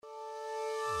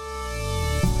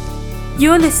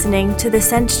You're listening to the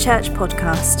Centre Church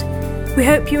podcast. We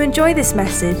hope you enjoy this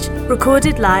message,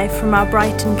 recorded live from our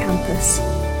Brighton campus.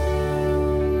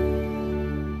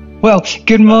 Well,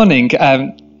 good morning.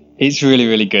 It's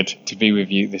really good to be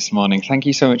with you this morning. Thank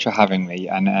you so much for having me,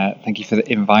 and thank you for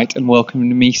the invite and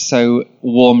welcoming me so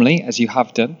warmly as you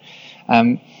have done.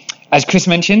 As Chris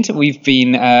mentioned, we've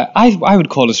been, I would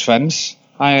call us friends.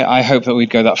 I hope that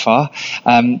we'd go that far,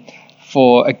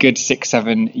 for a good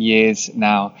 6-7 years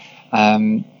now.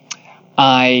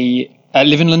 I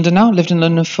live in London now. Lived in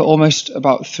London for almost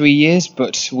about 3 years,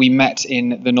 but we met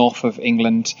in the north of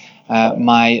England.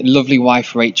 My lovely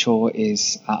wife Rachel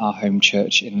is at our home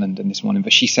church in London this morning,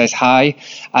 but she says hi,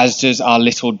 as does our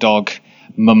little dog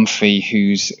Mumphy,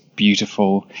 who's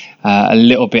beautiful, a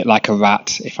little bit like a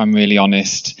rat, if I'm really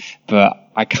honest, but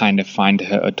I kind of find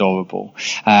her adorable,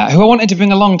 who I wanted to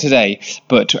bring along today,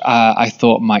 but I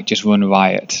thought might just run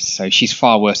riot. So she's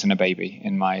far worse than a baby,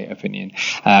 in my opinion.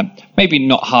 Maybe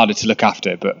not harder to look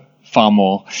after, but far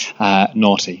more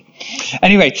naughty.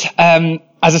 Anyway,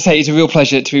 as I say, it's a real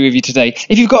pleasure to be with you today.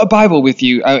 If you've got a Bible with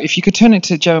you, if you could turn it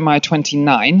to Jeremiah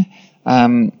 29,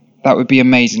 that would be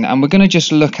amazing. And we're going to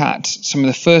just look at some of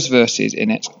the first verses in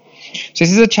it. So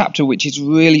this is a chapter which is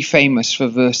really famous for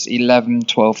verse 11,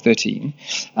 12, 13.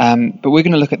 But we're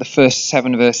going to look at the first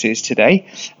 7 verses today,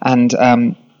 and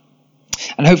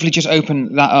hopefully just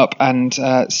open that up and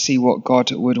see what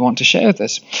God would want to share with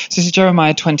us. So this is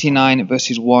Jeremiah 29,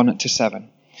 verses 1 to 7.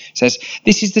 It says,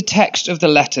 "This is the text of the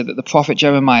letter that the prophet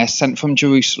Jeremiah sent from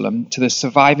Jerusalem to the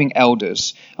surviving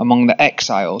elders among the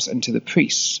exiles and to the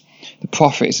priests, the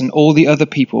prophets, and all the other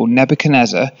people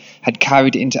Nebuchadnezzar had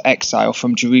carried into exile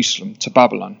from Jerusalem to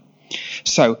Babylon."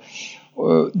 So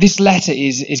this letter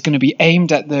is going to be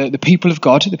aimed at the people of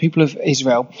God, the people of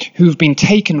Israel, who've been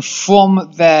taken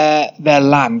from their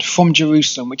land, from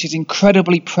Jerusalem, which is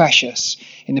incredibly precious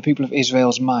in the people of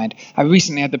Israel's mind. I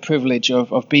recently had the privilege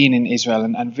of being in Israel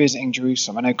and visiting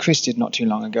Jerusalem. I know Chris did not too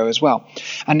long ago as well.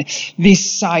 And this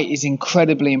site is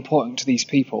incredibly important to these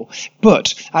people.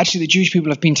 But actually the Jewish people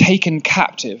have been taken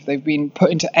captive. They've been put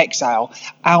into exile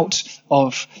out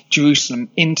of Jerusalem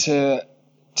into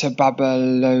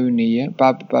Babylon.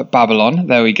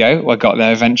 There we go. I got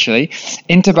there eventually.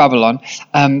 Into Babylon.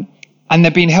 And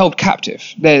they're being held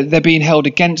captive. They're being held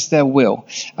against their will.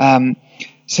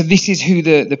 So this is who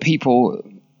the people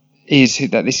is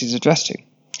that this is addressed to.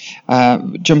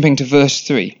 Jumping to verse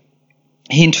 3.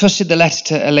 "He entrusted the letter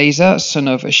to Eleazar, son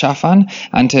of Shaphan,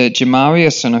 and to Gemariah,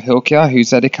 son of Hilkiah, who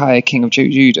Zedekiah, king of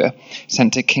Judah,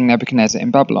 sent to King Nebuchadnezzar in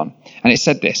Babylon. And it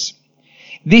said this: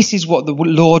 'This is what the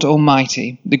Lord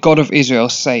Almighty, the God of Israel,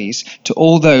 says to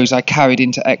all those I carried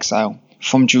into exile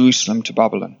from Jerusalem to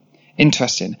Babylon.'"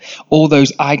 Interesting. All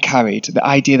those I carried, the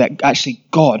idea that actually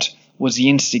God was the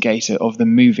instigator of the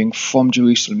moving from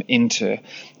Jerusalem into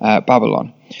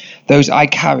Babylon. "Those I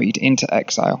carried into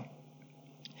exile.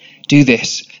 Do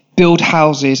this: build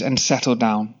houses and settle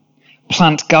down.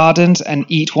 Plant gardens and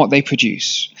eat what they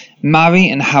produce. Marry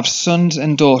and have sons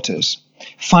and daughters.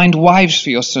 Find wives for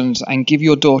your sons and give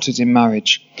your daughters in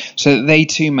marriage, so that they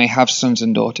too may have sons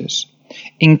and daughters.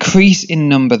 Increase in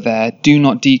number there, do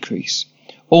not decrease.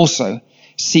 Also,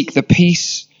 seek the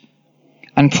peace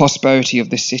and prosperity of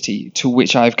the city to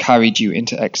which I have carried you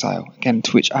into exile." Again,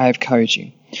 to which I have carried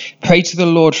you. "Pray to the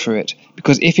Lord for it,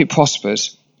 because if it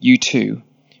prospers, you too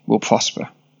will prosper."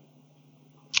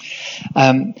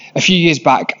 A few years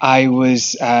back, I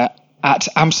was at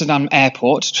Amsterdam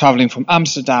airport, traveling from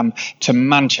Amsterdam to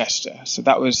Manchester. So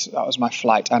that was my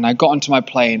flight. And I got onto my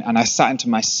plane and I sat into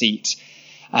my seat.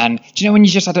 And do you know when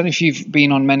I don't know if you've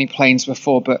been on many planes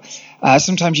before, but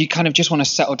sometimes you kind of just want to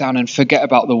settle down and forget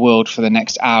about the world for the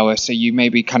next hour. So you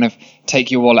maybe kind of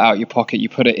take your wallet out of your pocket, you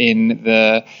put it in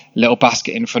the little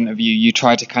basket in front of you, you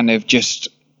try to kind of just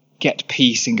get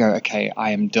peace and go, okay,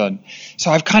 I am done. So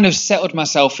I've kind of settled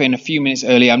myself in a few minutes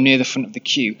early. I'm near the front of the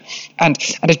queue. And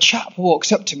a chap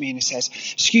walks up to me and he says,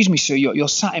 "Excuse me, sir, you're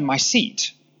sat in my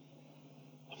seat."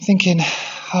 I'm thinking,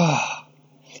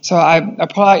 So I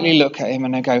politely look at him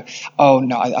and I go, "Oh,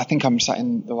 no, I think I'm sat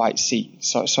in the right seat.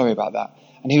 So sorry about that."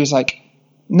 And he was like,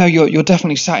 "No, you're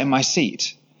definitely sat in my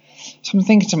seat." So I'm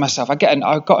thinking to myself, I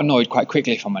got annoyed quite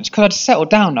quickly if I'm honest, because I'd settled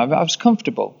down. I was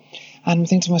comfortable. And I'm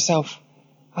thinking to myself,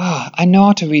 I know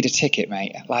how to read a ticket,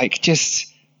 mate. Like,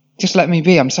 just let me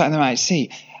be. I'm sat in the right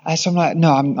seat. So I'm like,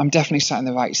 "No, I'm definitely sat in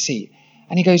the right seat."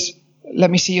 And he goes,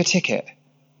 "Let me see your ticket."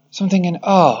 So I'm thinking,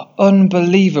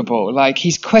 unbelievable. Like,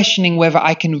 he's questioning whether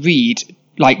I can read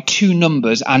like 2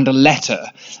 numbers and a letter,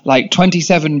 like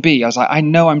 27B. I was like, I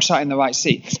know I'm sat in the right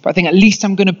seat, but I think at least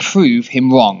I'm going to prove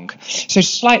him wrong. So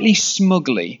slightly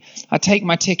smugly, I take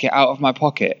my ticket out of my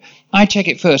pocket. I check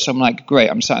it first. So I'm like, great,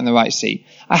 I'm sat in the right seat.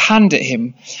 I hand it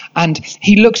him and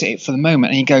he looks at it for the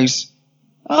moment and he goes,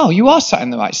 oh, you are sat in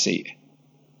the right seat,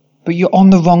 but you're on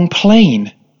the wrong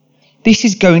plane. This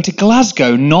is going to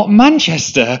Glasgow, not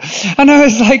Manchester. And I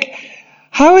was like,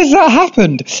 how has that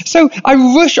happened? So I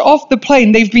rush off the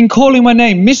plane. They've been calling my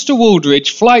name, Mr.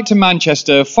 Wooldridge, flight to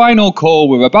Manchester, final call,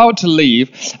 we're about to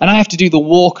leave. And I have to do the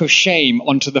walk of shame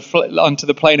onto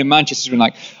the plane in Manchester. And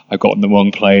like, I got on the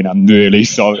wrong plane, I'm really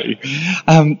sorry.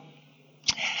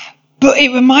 But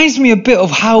it reminds me a bit of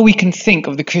how we can think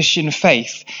of the Christian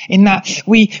faith, in that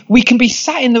we can be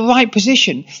sat in the right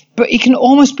position, but it can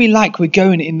almost be like we're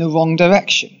going in the wrong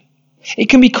direction. It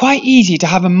can be quite easy to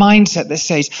have a mindset that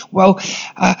says, well,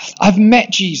 I've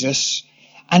met Jesus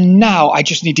and now I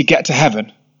just need to get to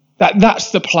heaven.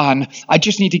 That's the plan. I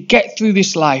just need to get through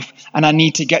this life and I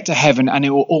need to get to heaven and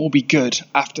it will all be good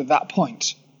after that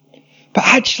point. But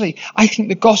actually, I think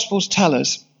the Gospels tell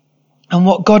us, and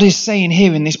what God is saying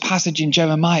here in this passage in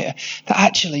Jeremiah, that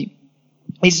actually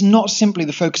it's not simply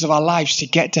the focus of our lives to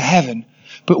get to heaven,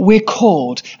 but we're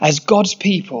called as God's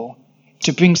people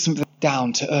to bring something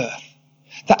down to earth.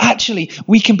 That actually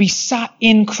we can be sat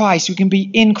in Christ, we can be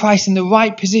in Christ in the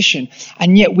right position,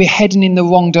 and yet we're heading in the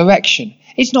wrong direction.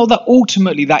 It's not that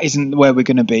ultimately that isn't where we're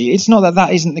going to be. It's not that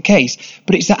that isn't the case,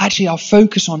 but it's that actually our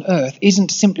focus on earth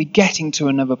isn't simply getting to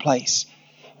another place,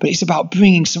 but it's about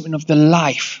bringing something of the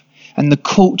life and the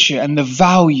culture and the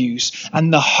values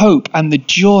and the hope and the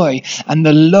joy and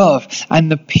the love and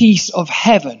the peace of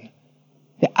heaven,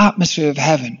 the atmosphere of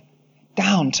heaven,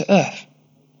 down to earth,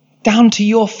 down to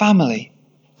your family,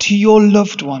 to your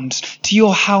loved ones, to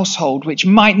your household, which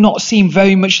might not seem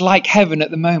very much like heaven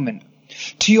at the moment,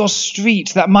 to your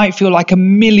street that might feel like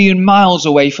 1,000,000 miles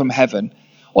away from heaven,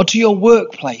 or to your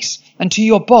workplace and to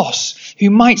your boss,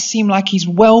 who might seem like he's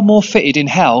well more fitted in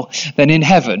hell than in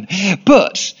heaven.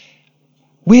 But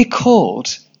we're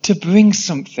called to bring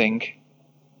something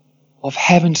of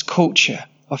heaven's culture,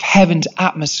 of heaven's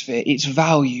atmosphere, its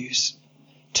values,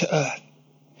 to earth.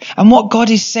 And what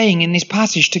God is saying in this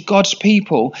passage to God's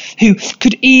people who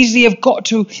could easily have got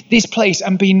to this place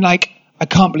and been like, I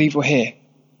can't believe we're here.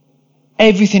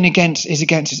 Everything is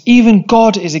against us. Even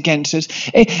God is against us.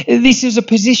 This is a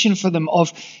position for them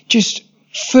of just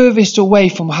furthest away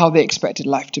from how they expected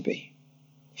life to be.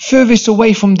 Furthest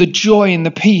away from the joy and the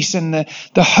peace and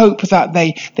the hope that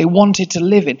they wanted to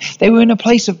live in. They were in a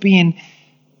place of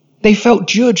they felt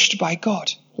judged by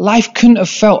God. Life couldn't have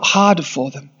felt harder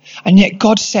for them. And yet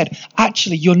God said,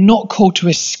 actually, you're not called to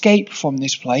escape from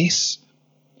this place.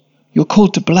 You're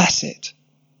called to bless it.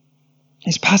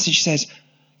 This passage says,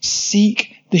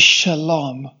 seek the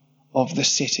shalom of the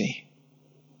city.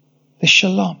 The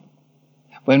shalom.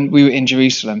 When we were in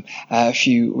Jerusalem a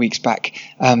few weeks back,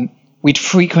 we'd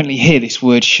frequently hear this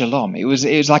word shalom. It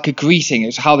was like a greeting. It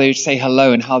was how they would say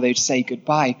hello and how they would say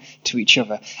goodbye to each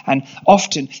other. And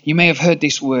often you may have heard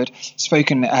this word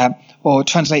spoken or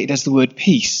translated as the word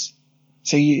peace.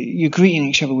 So you're greeting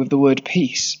each other with the word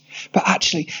peace. But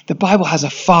actually, the Bible has a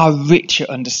far richer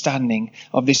understanding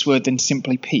of this word than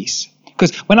simply peace.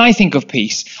 Because when I think of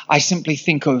peace, I simply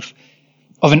think of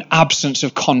an absence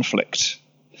of conflict,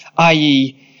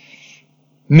 i.e.,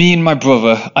 me and my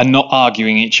brother are not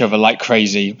arguing each other like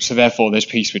crazy, so therefore there's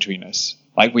peace between us.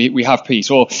 Like we have peace.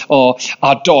 Or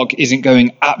our dog isn't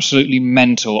going absolutely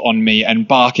mental on me and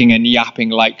barking and yapping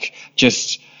like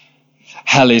just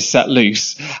hell is set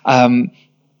loose.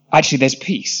 Actually, there's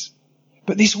peace.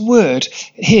 But this word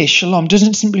here, shalom,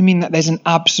 doesn't simply mean that there's an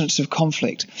absence of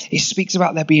conflict. It speaks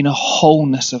about there being a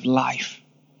wholeness of life.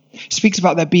 It speaks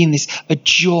about there being a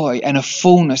joy and a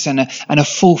fullness and a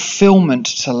fulfillment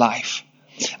to life.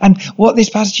 And what this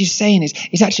passage is saying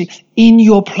is actually in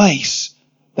your place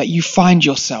that you find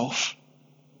yourself,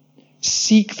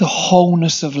 seek the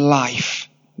wholeness of life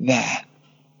there.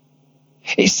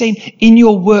 It's saying in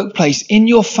your workplace, in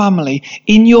your family,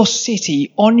 in your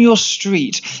city, on your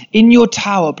street, in your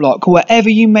tower block, wherever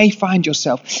you may find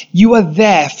yourself, you are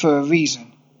there for a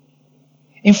reason.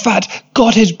 In fact,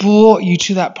 God has brought you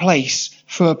to that place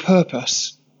for a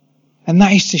purpose, and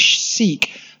that is to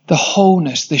seek the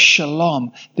wholeness, the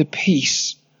shalom, the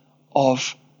peace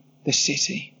of the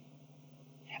city.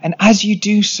 And as you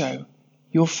do so,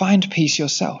 you'll find peace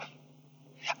yourself.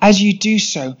 As you do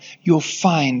so, you'll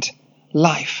find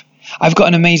life. I've got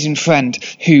an amazing friend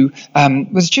who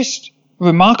was just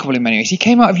remarkable in many ways. He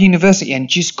came out of university and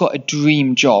just got a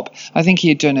dream job. I think he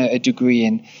had done a degree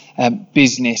in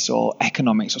business or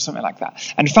economics or something like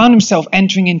that, and found himself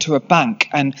entering into a bank.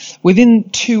 And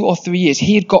within 2 or 3 years,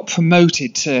 he had got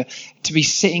promoted to be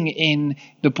sitting in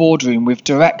the boardroom with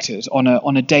directors on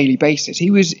a daily basis. He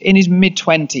was in his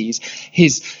mid-20s.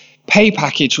 His pay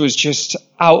package was just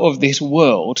out of this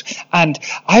world. And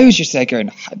I was just there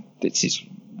going,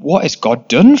 what has God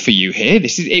done for you here?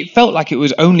 It felt like it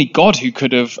was only God who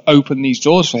could have opened these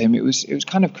doors for him. It was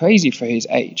kind of crazy for his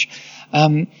age.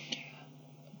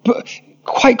 But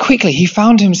quite quickly, he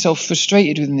found himself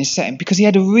frustrated within this setting because he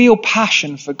had a real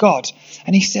passion for God.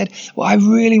 And he said, well, I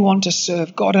really want to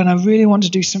serve God and I really want to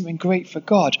do something great for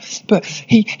God. But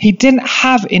he didn't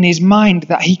have in his mind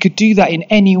that he could do that in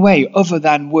any way other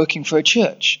than working for a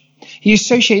church. He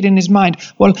associated in his mind,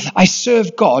 well, I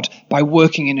serve God by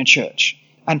working in a church.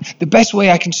 And the best way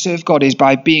I can serve God is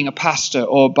by being a pastor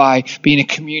or by being a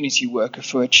community worker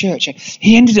for a church. And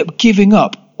he ended up giving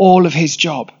up all of his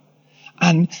job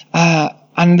and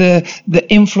the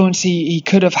influence he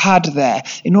could have had there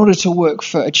in order to work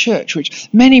for a church, which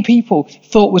many people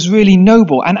thought was really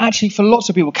noble, and actually for lots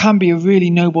of people can be a really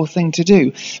noble thing to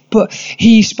do. But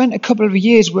he spent a couple of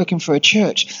years working for a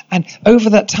church, and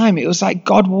over that time it was like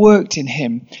God worked in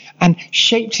him and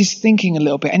shaped his thinking a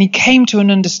little bit, and he came to an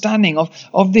understanding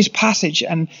of this passage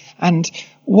and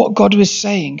what God was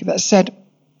saying that said,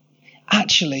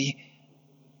 actually,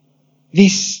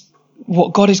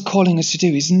 what God is calling us to do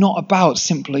is not about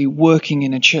simply working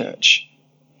in a church.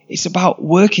 It's about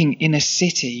working in a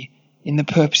city in the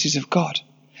purposes of God.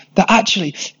 That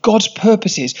actually God's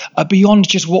purposes are beyond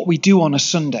just what we do on a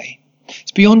Sunday.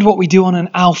 It's beyond what we do on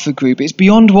an alpha group. It's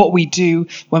beyond what we do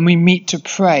when we meet to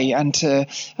pray and to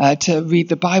read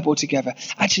the Bible together.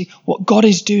 Actually, what God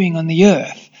is doing on the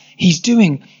earth, he's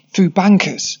doing through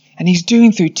bankers. And he's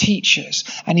doing through teachers,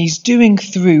 and he's doing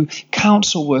through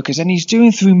council workers, and he's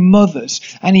doing through mothers,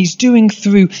 and he's doing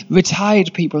through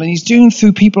retired people, and he's doing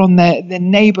through people on their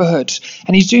neighborhoods,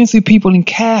 and he's doing through people in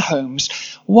care homes.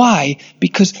 Why?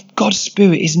 Because God's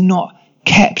Spirit is not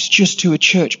kept just to a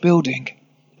church building,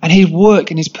 and his work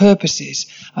and his purposes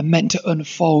are meant to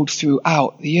unfold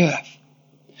throughout the earth.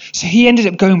 So he ended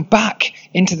up going back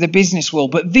into the business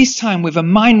world, but this time with a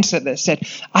mindset that said,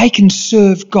 I can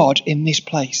serve God in this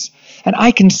place, and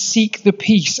I can seek the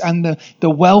peace and the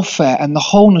welfare and the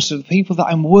wholeness of the people that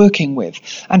I'm working with.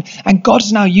 And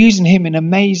God's now using him in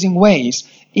amazing ways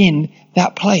in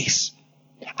that place.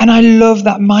 And I love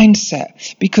that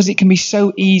mindset because it can be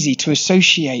so easy to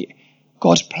associate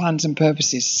God's plans and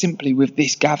purposes simply with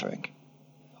this gathering,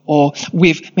 or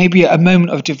with maybe a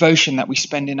moment of devotion that we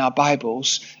spend in our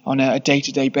Bibles on a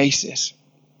day-to-day basis.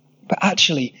 But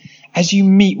actually, as you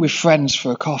meet with friends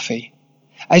for a coffee,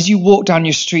 as you walk down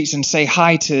your streets and say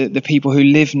hi to the people who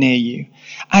live near you,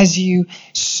 as you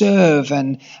serve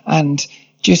and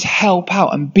just help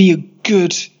out and be a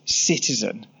good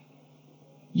citizen,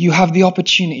 you have the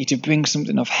opportunity to bring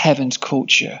something of heaven's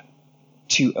culture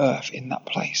to earth in that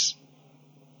place.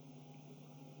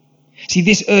 See,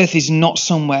 this earth is not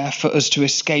somewhere for us to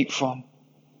escape from.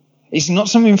 It's not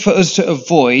something for us to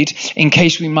avoid in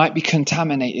case we might be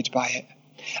contaminated by it.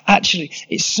 Actually,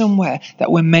 it's somewhere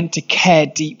that we're meant to care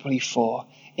deeply for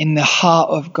in the heart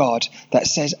of God that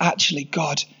says, actually,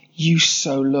 God, you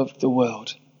so loved the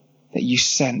world that you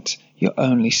sent your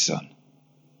only Son.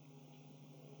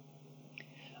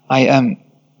 I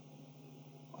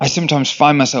sometimes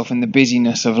find myself in the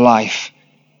busyness of life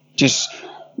just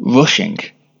rushing,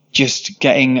 just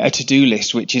getting a to-do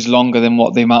list which is longer than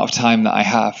what the amount of time that I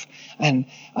have. And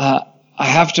I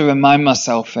have to remind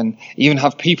myself and even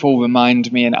have people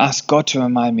remind me and ask God to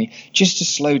remind me just to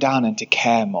slow down and to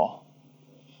care more.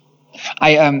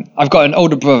 I've got an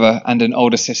older brother and an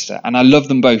older sister, and I love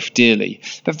them both dearly.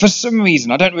 But for some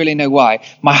reason, I don't really know why,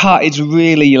 my heart is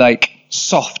really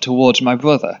soft towards my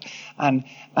brother. And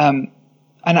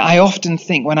I often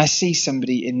think when I see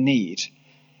somebody in need,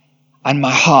 and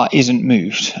my heart isn't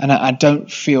moved, and I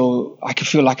could feel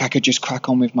like I could just crack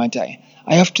on with my day,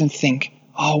 I often think,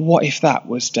 oh, what if that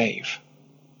was Dave?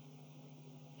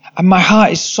 And my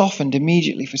heart is softened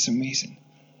immediately for some reason.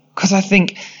 Because I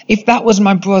think, if that was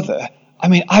my brother,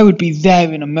 I would be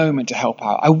there in a moment to help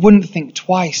out. I wouldn't think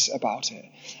twice about it.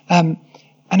 And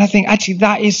I think, actually,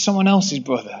 that is someone else's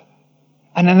brother.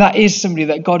 And then that is somebody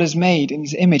that God has made in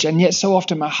his image. And yet so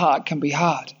often my heart can be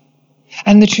hard.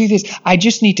 And the truth is, I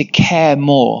just need to care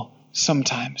more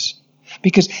sometimes.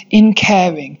 Because in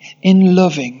caring, in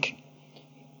loving,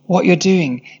 what you're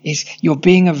doing is you're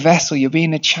being a vessel, you're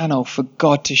being a channel for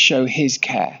God to show his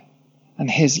care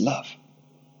and his love.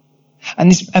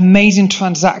 And this amazing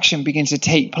transaction begins to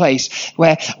take place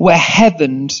where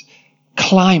heaven's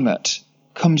climate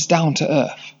comes down to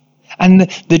earth. And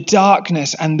the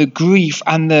darkness and the grief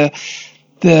and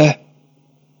the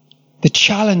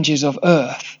challenges of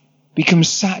earth become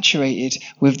saturated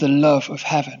with the love of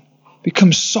heaven,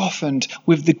 become softened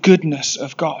with the goodness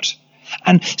of God.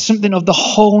 And something of the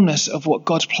wholeness of what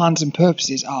God's plans and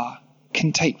purposes are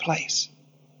can take place.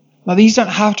 Now, these don't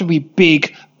have to be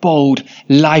big, bold,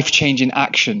 life-changing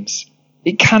actions.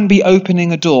 It can be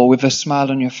opening a door with a smile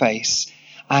on your face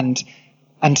and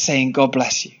saying, God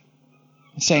bless you.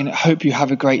 And saying, I hope you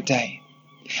have a great day.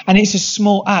 And it's a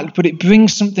small act, but it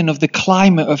brings something of the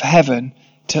climate of heaven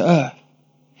to earth.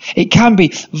 It can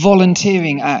be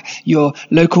volunteering at your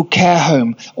local care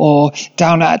home or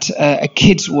down at a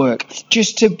kid's work,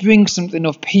 just to bring something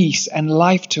of peace and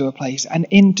life to a place. And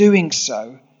in doing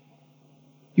so,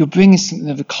 you're bringing something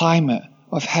of the climate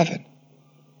of heaven.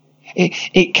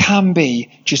 It can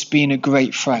be just being a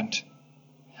great friend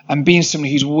and being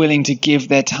somebody who's willing to give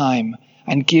their time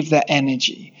and give their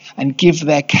energy and give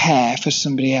their care for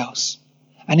somebody else.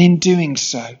 And in doing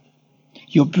so,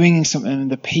 you're bringing something of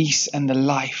the peace and the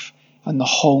life and the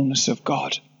wholeness of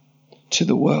God to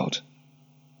the world.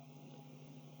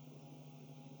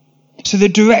 So the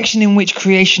direction in which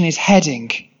creation is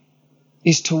heading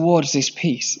is towards this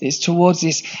peace. It's towards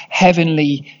this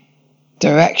heavenly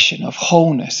direction of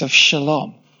wholeness, of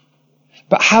shalom.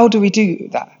 But how do we do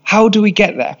that? How do we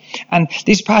get there? And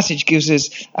this passage gives us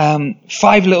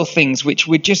 5 little things which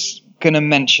we're just going to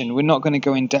mention. We're not going to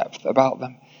go in depth about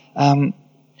them.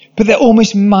 But they're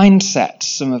almost mindsets,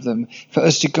 some of them, for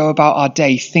us to go about our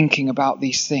day thinking about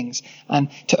these things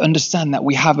and to understand that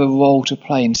we have a role to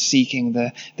play in seeking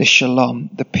the shalom,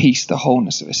 the peace, the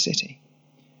wholeness of a city.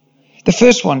 The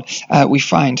first one we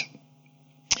find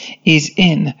is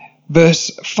in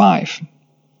verse 5.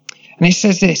 And it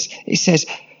says this, it says,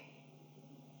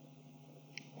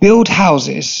 build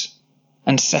houses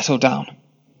and settle down.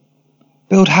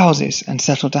 Build houses and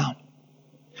settle down.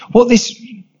 What this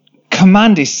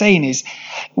command is saying is,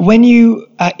 when you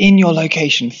are in your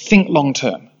location, think long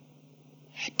term.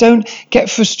 Don't get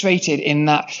frustrated in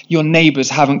that your neighbours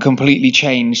haven't completely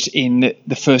changed in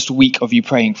the first week of you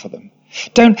praying for them.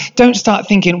 Don't start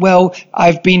thinking, well,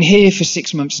 I've been here for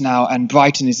 6 months now and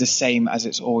Brighton is the same as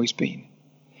it's always been.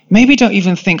 Maybe don't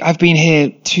even think I've been here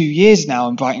 2 years now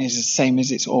and Brighton is the same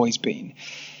as it's always been.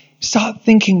 Start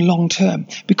thinking long term,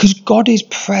 because God is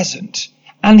present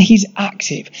and he's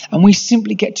active, and we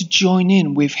simply get to join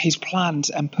in with his plans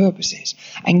and purposes.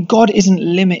 And God isn't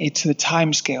limited to the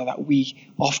timescale that we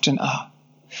often are.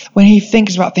 When he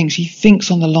thinks about things, he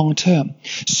thinks on the long term.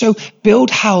 So build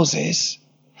houses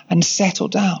and settle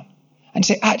down and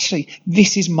say, actually,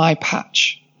 this is my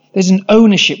patch. There's an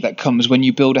ownership that comes when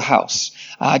you build a house.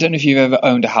 I don't know if you've ever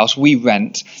owned a house. We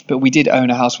rent, but we did own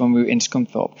a house when we were in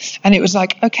Scunthorpe. And it was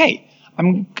like, okay,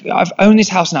 I've owned this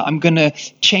house now. I'm going to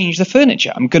change the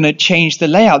furniture. I'm going to change the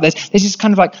layout. There's this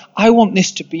kind of like, I want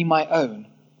this to be my own.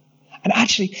 And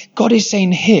actually, God is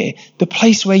saying here, the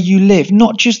place where you live,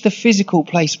 not just the physical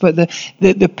place, but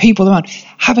the people around,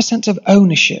 have a sense of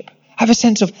ownership. Have a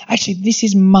sense of, actually, this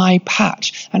is my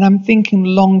patch. And I'm thinking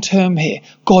long term here.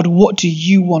 God, what do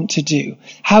you want to do?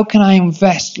 How can I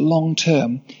invest long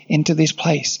term into this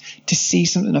place to see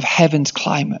something of heaven's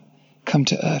climate come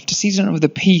to earth, to see something of the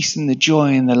peace and the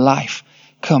joy and the life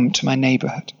come to my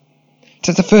neighborhood?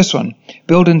 So that's the first one,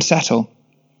 build and settle.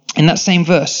 In that same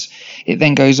verse, it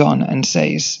then goes on and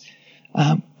says,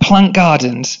 plant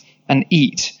gardens and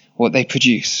eat what they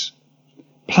produce.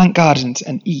 Plant gardens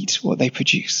and eat what they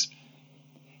produce.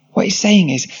 What he's saying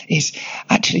is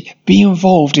actually be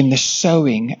involved in the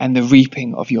sowing and the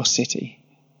reaping of your city.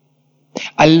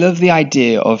 I love the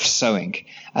idea of sowing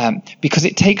because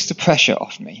it takes the pressure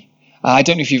off me. I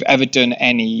don't know if you've ever done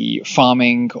any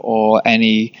farming or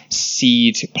any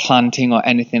seed planting or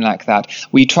anything like that.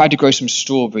 We tried to grow some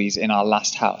strawberries in our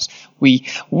last house. We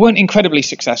weren't incredibly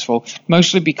successful,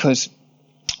 mostly because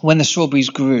when the strawberries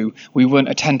grew, we weren't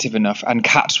attentive enough and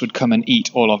cats would come and eat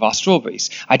all of our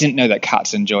strawberries. I didn't know that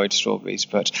cats enjoyed strawberries,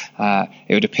 but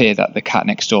it would appear that the cat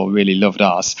next door really loved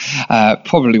ours.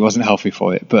 Probably wasn't healthy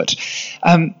for it. But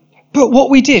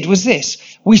what we did was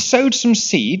this. We sowed some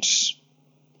seeds.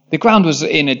 The ground was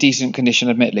in a decent condition,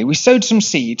 admittedly. We sowed some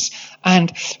seeds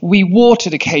and we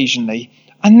watered occasionally.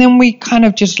 And then we kind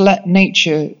of just let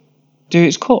nature do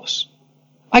its course.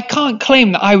 I can't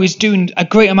claim that I was doing a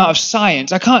great amount of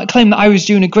science. I can't claim that I was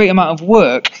doing a great amount of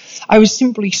work. I was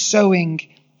simply sowing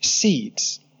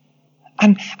seeds.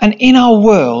 And in our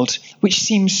world, which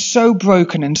seems so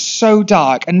broken and so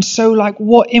dark and so like,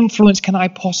 what influence can I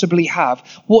possibly have?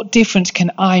 What difference can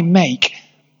I make?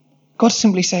 God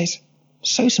simply says,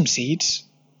 sow some seeds.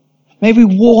 Maybe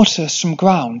water some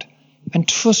ground and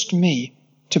trust me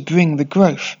to bring the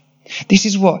growth. This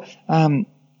is what 1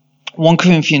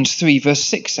 Corinthians 3 verse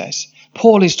 6 says.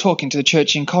 Paul is talking to the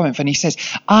church in Corinth and he says,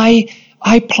 I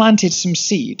planted some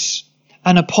seeds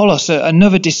and Apollos,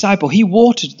 another disciple, he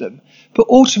watered them. But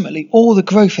ultimately, all the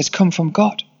growth has come from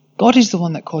God. God is the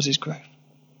one that causes growth.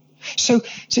 So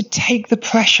take the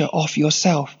pressure off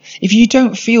yourself. If you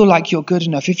don't feel like you're good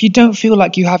enough, if you don't feel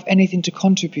like you have anything to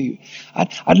contribute,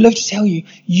 I'd love to tell you,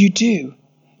 you do.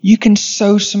 You can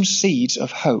sow some seeds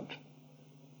of hope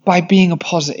by being a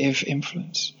positive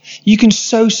influence. You can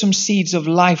sow some seeds of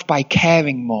life by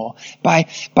caring more, by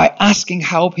asking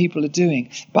how people are doing,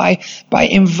 by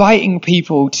inviting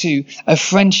people to a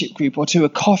friendship group or to a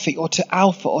coffee or to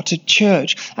Alpha or to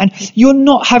church. And you're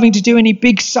not having to do any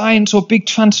big science or big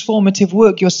transformative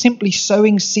work. You're simply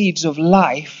sowing seeds of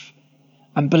life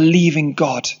and believing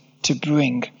God to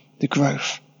bring the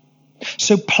growth.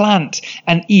 So plant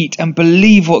and eat and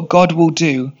believe what God will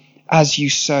do as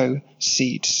you sow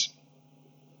seeds.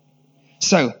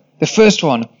 So the first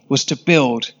one was to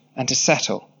build and to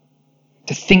settle,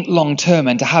 to think long term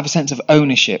and to have a sense of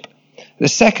ownership. The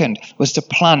second was to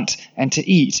plant and to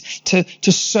eat,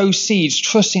 to sow seeds,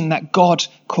 trusting that God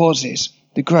causes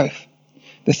the growth.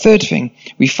 The third thing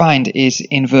we find is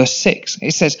in verse 6.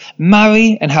 It says,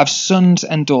 marry and have sons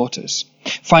and daughters.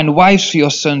 Find wives for your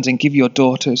sons and give your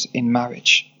daughters in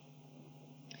marriage.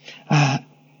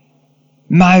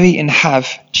 Marry and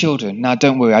have children. Now,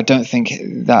 don't worry, I don't think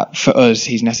that for us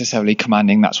he's necessarily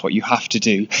commanding that's what you have to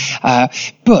do.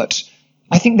 But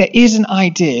I think there is an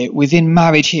idea within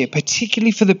marriage here,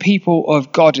 particularly for the people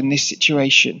of God in this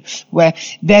situation, where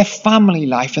their family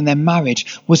life and their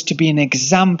marriage was to be an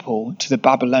example to the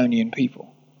Babylonian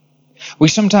people. We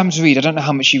sometimes read, I don't know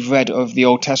how much you've read of the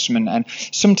Old Testament, and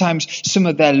sometimes some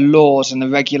of their laws and the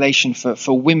regulation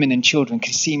for women and children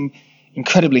can seem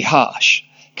incredibly harsh.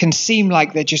 Can seem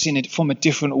like they're just from a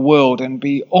different world and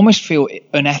almost feel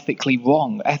ethically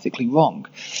wrong.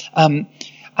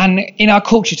 And in our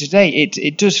culture today,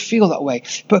 it does feel that way.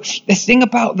 But the thing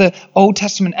about the Old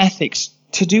Testament ethics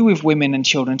to do with women and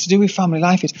children, to do with family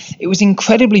life, is it was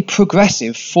incredibly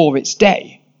progressive for its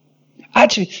day.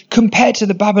 Actually, compared to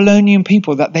the Babylonian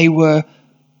people that they were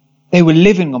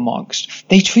living amongst,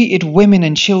 they treated women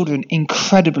and children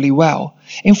incredibly well.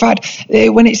 In fact,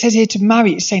 when it says here to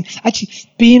marry, it's saying, actually,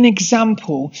 be an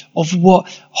example of what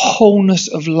wholeness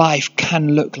of life can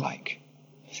look like.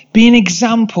 Be an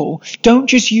example. Don't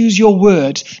just use your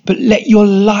words, but let your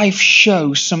life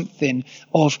show something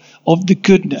of the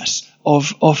goodness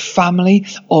of family,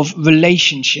 of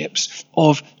relationships,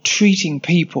 of treating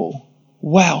people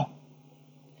well.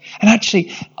 And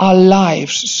actually, our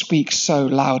lives speak so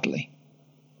loudly.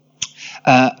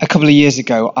 A couple of years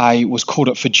ago, I was called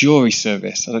up for jury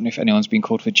service. I don't know if anyone's been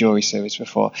called for jury service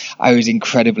before. I was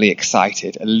incredibly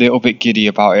excited, a little bit giddy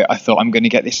about it. I thought, I'm going to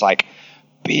get this like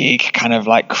big kind of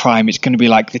like crime. It's going to be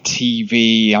like the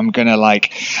TV. I'm going to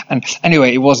and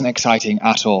anyway, it wasn't exciting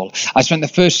at all. I spent the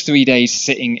first 3 days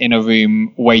sitting in a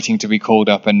room waiting to be called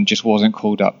up and just wasn't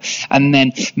called up. And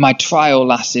then my trial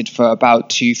lasted for about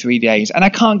 2-3 days. And I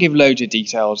can't give loads of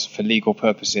details for legal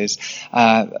purposes,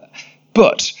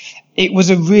 but it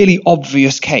was a really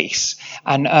obvious case.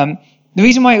 And the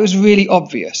reason why it was really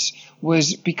obvious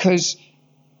was because,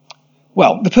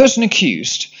 well, the person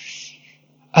accused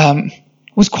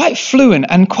was quite fluent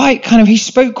and he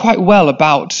spoke quite well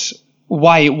about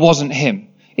why it wasn't him.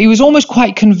 He was almost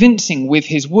quite convincing with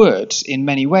his words in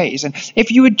many ways. And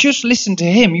if you had just listened to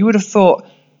him, you would have thought,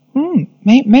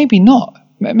 maybe not.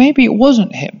 Maybe it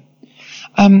wasn't him.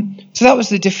 So that was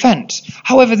the defense.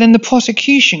 However, then the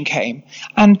prosecution came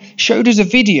and showed us a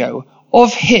video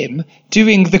of him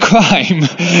doing the crime.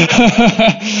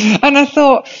 And I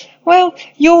thought, well,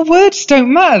 your words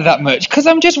don't matter that much because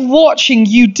I'm just watching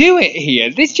you do it here.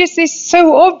 This just is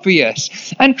so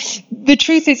obvious. And the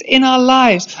truth is, in our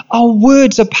lives, our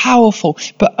words are powerful,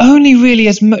 but only really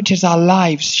as much as our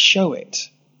lives show it.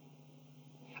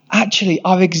 Actually,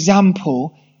 our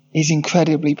example is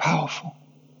incredibly powerful.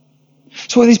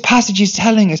 So what this passage is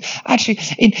telling us, actually,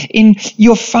 in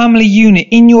your family unit,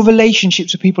 in your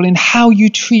relationships with people, in how you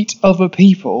treat other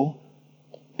people,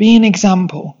 be an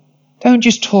example. Don't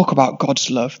just talk about God's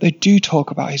love. They do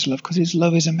talk about his love because his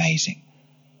love is amazing.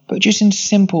 But just in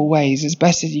simple ways, as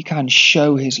best as you can,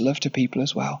 show his love to people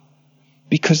as well.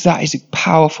 Because that is a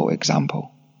powerful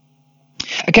example.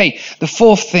 Okay, the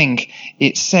fourth thing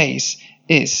it says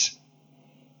is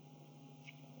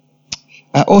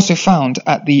also found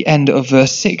at the end of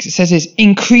verse 6. It says this,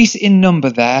 increase in number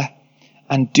there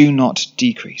and do not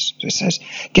decrease. So it says,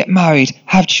 get married,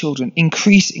 have children,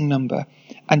 increase in number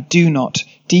and do not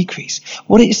decrease.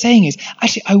 What it's saying is,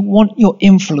 actually, I want your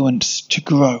influence to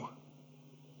grow.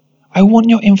 I want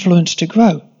your influence to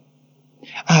grow.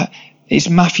 It's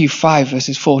Matthew 5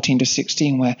 verses 14 to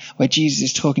 16 where Jesus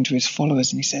is talking to his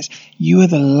followers and he says, you are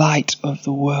the light of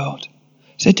the world.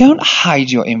 So don't hide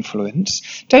your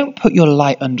influence. Don't put your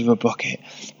light under a bucket.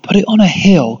 Put it on a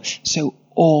hill so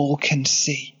all can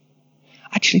see.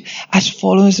 Actually, as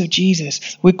followers of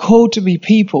Jesus, we're called to be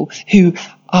people who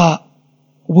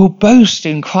will boast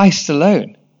in Christ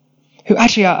alone, who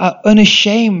actually are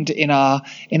unashamed in our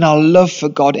love for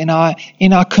God, in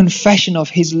our confession of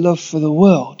his love for the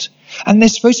world. And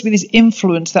there's supposed to be this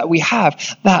influence that we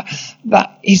have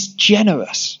that is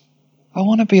generous. I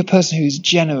want to be a person who is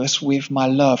generous with my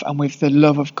love and with the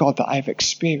love of God that I've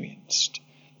experienced.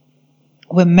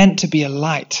 We're meant to be a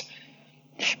light.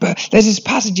 But there's this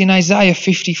passage in Isaiah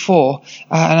 54,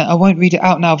 and I won't read it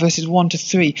out now, verses 1 to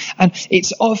 3. And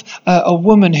it's of a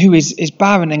woman who is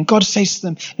barren. And God says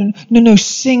to them, no,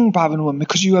 sing, barren woman,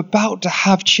 because you're about to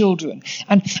have children.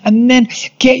 And then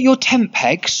get your tent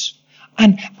pegs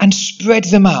and spread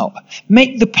them out.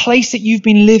 Make the place that you've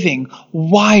been living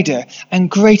wider and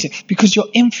greater, because your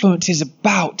influence is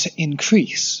about to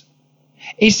increase.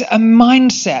 It's a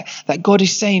mindset that God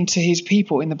is saying to his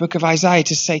people in the book of Isaiah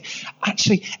to say,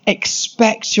 actually,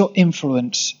 expect your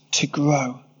influence to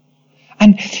grow.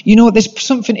 And you know what, there's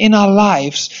something in our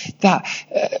lives that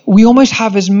we almost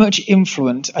have as much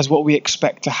influence as what we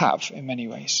expect to have in many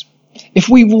ways. If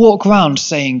we walk around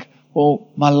saying, well,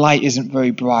 my light isn't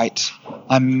very bright,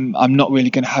 I'm not really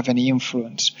going to have any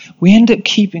influence, we end up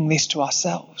keeping this to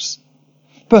ourselves.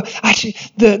 But actually,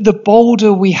 the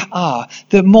bolder we are,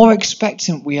 the more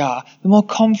expectant we are, the more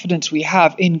confidence we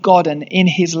have in God and in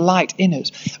his light in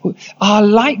us, our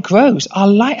light grows. Our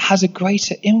light has a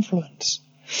greater influence.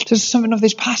 So there's something of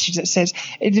this passage that says,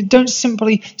 don't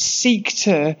simply seek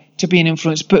to be an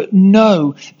influence, but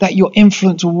know that your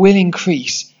influence will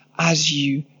increase as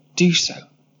you do so.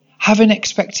 Have an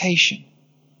expectation.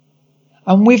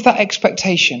 And with that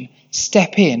expectation,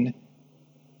 step in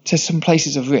to some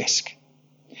places of risk.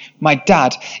 My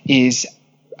dad is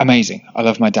amazing. I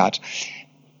love my dad.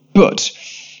 But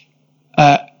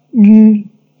in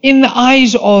the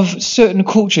eyes of certain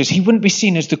cultures, he wouldn't be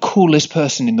seen as the coolest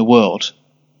person in the world.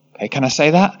 Okay, can I say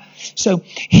that? So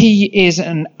he is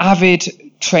an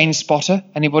avid train spotter.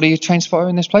 Anybody a train spotter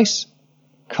in this place?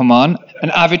 Come on.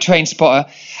 An avid train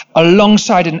spotter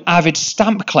alongside an avid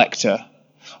stamp collector,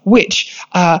 which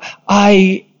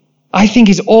I think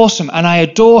is awesome and I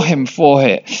adore him for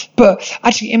it. But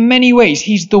actually, in many ways,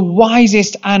 he's the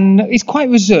wisest and he's quite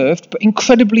reserved, but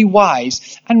incredibly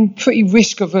wise and pretty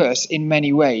risk averse in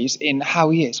many ways in how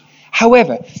he is.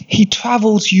 However, he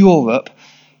travels Europe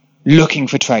looking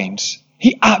for trains.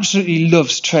 He absolutely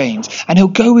loves trains, and he'll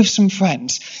go with some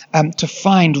friends to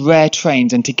find rare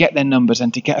trains and to get their numbers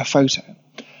and to get a photo.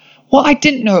 What I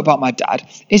didn't know about my dad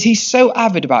is he's so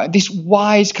avid about it, this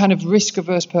wise kind of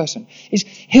risk-averse person, is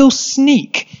he'll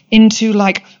sneak into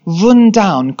like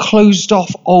run-down,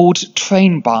 closed-off old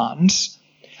train barns,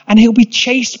 and he'll be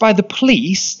chased by the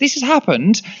police, this has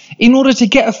happened, in order to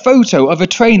get a photo of a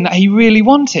train that he really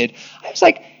wanted. I was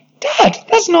like, Dad,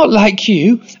 that's not like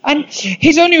you. And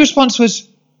his only response was,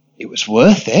 it was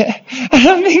worth it. And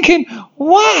I'm thinking,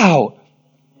 wow.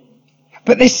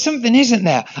 But there's something, isn't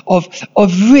there,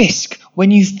 of risk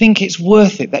when you think it's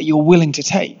worth it that you're willing to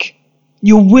take.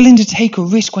 You're willing to take a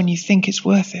risk when you think it's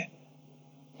worth it.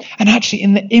 And actually,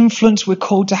 in the influence we're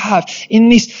called to have, in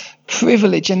this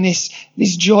privilege and this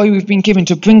joy we've been given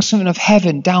to bring something of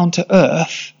heaven down to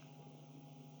earth,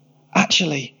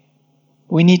 actually,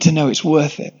 we need to know it's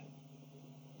worth it.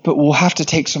 But we'll have to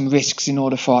take some risks in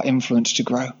order for our influence to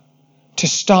grow. To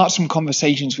start some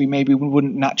conversations we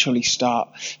wouldn't naturally start,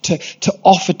 to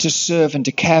offer to serve and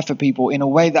to care for people in a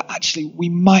way that actually we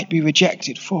might be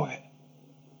rejected for it.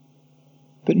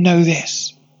 But know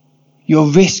this, your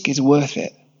risk is worth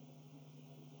it.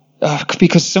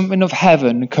 Because something of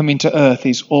heaven coming to earth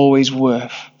is always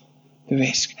worth the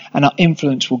risk, and our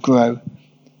influence will grow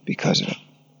because of it.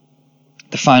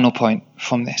 The final point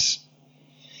from this,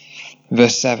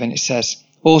 verse 7, it says,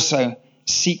 also,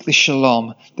 seek the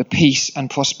shalom, the peace and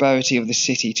prosperity of the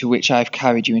city to which I have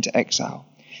carried you into exile,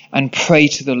 and pray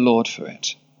to the Lord for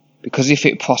it, because if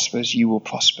it prospers, you will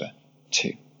prosper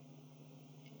too.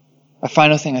 A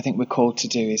final thing I think we're called to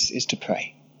do is to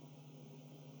pray.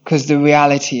 Because the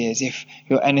reality is, if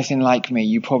you're anything like me,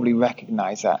 you probably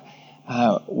recognize that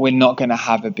we're not going to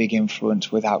have a big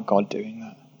influence without God doing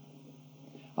that.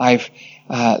 I've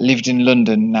lived in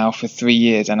London now for 3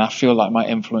 years, and I feel like my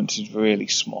influence is really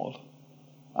small.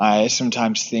 I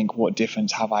sometimes think, what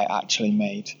difference have I actually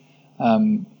made?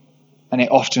 And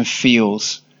it often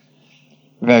feels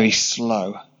very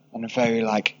slow and very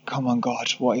like, come on God,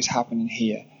 what is happening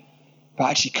here? But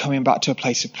actually coming back to a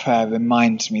place of prayer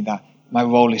reminds me that my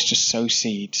role is to sow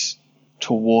seeds,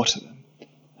 to water them,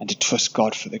 and to trust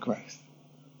God for the growth.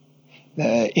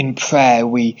 In prayer,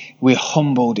 we're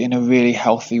humbled in a really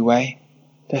healthy way.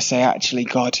 To say, actually,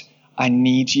 God, I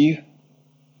need you.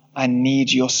 I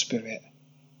need your Spirit.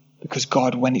 Because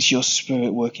God, when it's your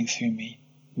Spirit working through me,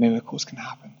 miracles can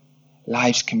happen.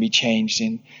 Lives can be changed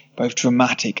in both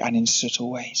dramatic and in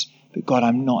subtle ways. But God,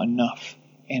 I'm not enough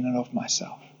in and of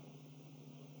myself.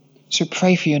 So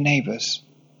pray for your neighbours.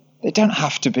 They don't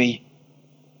have to be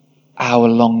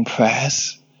hour-long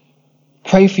prayers.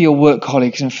 Pray for your work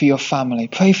colleagues and for your family.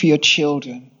 Pray for your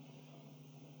children.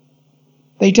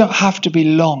 They don't have to be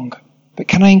long, but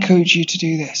can I encourage you to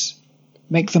do this?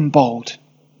 Make them bold.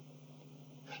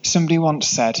 Somebody once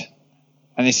said,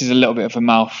 and this is a little bit of a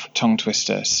mouth tongue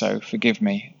twister, so forgive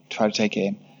me, try to take it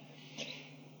in.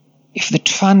 If the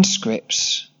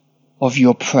transcripts of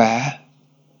your prayer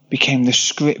became the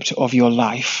script of your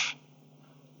life,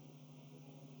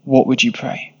 what would you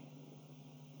pray?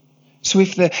 So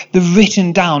if the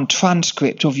written down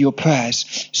transcript of your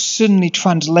prayers suddenly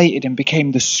translated and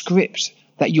became the script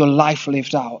that your life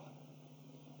lived out,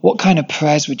 what kind of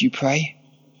prayers would you pray?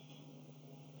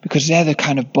 Because they're the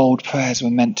kind of bold prayers we're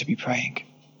meant to be praying.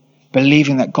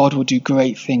 Believing that God will do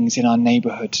great things in our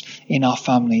neighborhoods, in our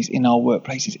families, in our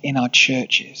workplaces, in our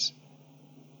churches,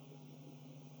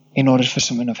 in order for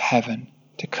something of heaven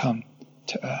to come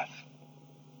to earth.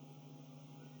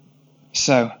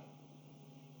 So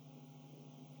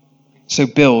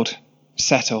build,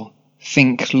 settle,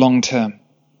 think long term.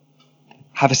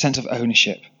 Have a sense of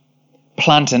ownership.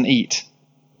 Plant and eat.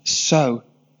 Sow.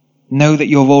 Know that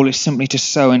your role is simply to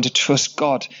sow and to trust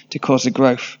God to cause the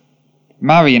growth.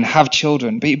 Marry and have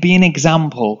children. Be an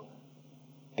example.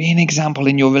 Be an example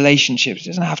in your relationships. It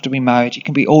doesn't have to be marriage. It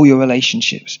can be all your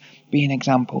relationships. Be an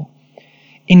example.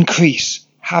 Increase.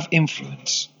 Have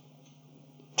influence.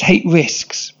 Take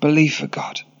risks. Believe for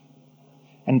God.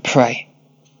 And pray.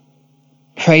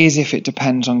 Pray as if it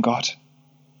depends on God.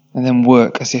 And then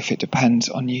work as if it depends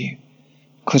on you.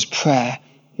 Because prayer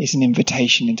is an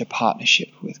invitation into partnership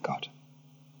with God.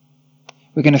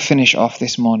 We're going to finish off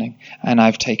this morning, and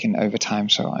I've taken over time,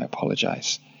 so I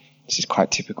apologize. This is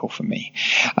quite typical for me.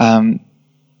 We're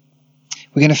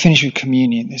going to finish with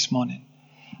communion this morning.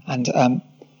 And I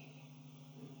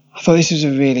thought this was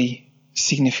a really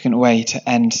significant way to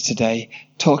end today,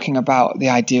 talking about the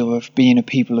idea of being a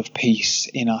people of peace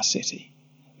in our city.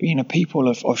 Being a people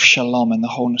of shalom and the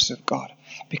wholeness of God.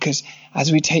 Because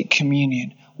as we take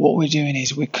communion, what we're doing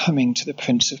is we're coming to the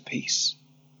Prince of Peace.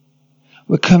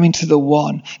 We're coming to the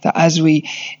one that as we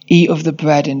eat of the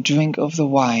bread and drink of the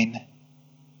wine,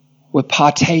 we're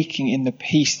partaking in the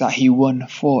peace that he won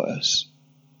for us.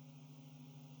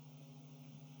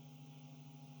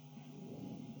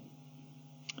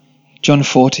 John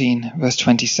 14 verse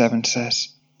 27 says,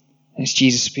 and it's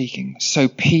Jesus speaking, "So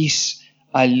peace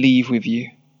I leave with you.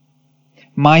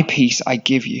 My peace I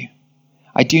give you.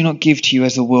 I do not give to you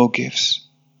as the world gives.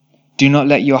 Do not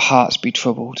let your hearts be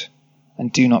troubled,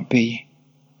 and do not be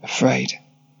afraid."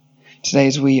 Today,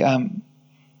 as we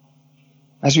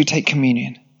take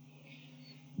communion,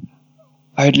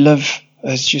 I would love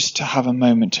us just to have a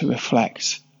moment to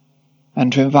reflect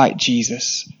and to invite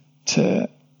Jesus to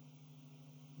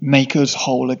make us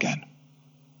whole again.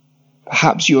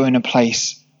 Perhaps you're in a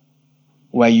place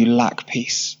where you lack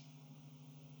peace.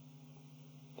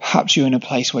 Perhaps you're in a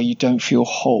place where you don't feel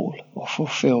whole or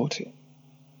fulfilled.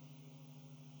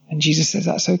 And Jesus says,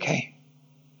 that's okay.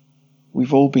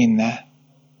 We've all been there.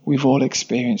 We've all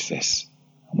experienced this.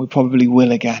 And we probably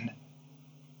will again.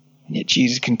 And yet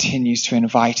Jesus continues to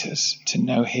invite us to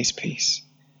know his peace.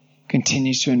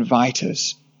 Continues to invite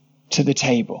us to the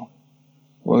table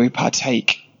where we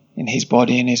partake in his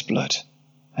body and his blood.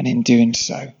 And in doing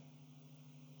so,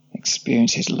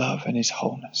 experience his love and his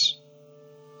wholeness.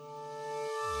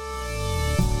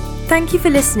 Thank you for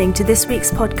listening to this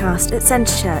week's podcast at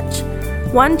Centre Church.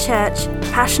 One church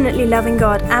passionately loving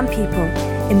God and people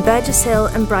in Burgess Hill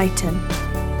and Brighton.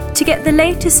 To get the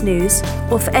latest news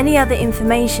or for any other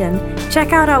information,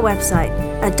 check out our website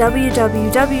at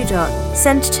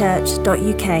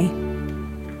www.centrechurch.uk.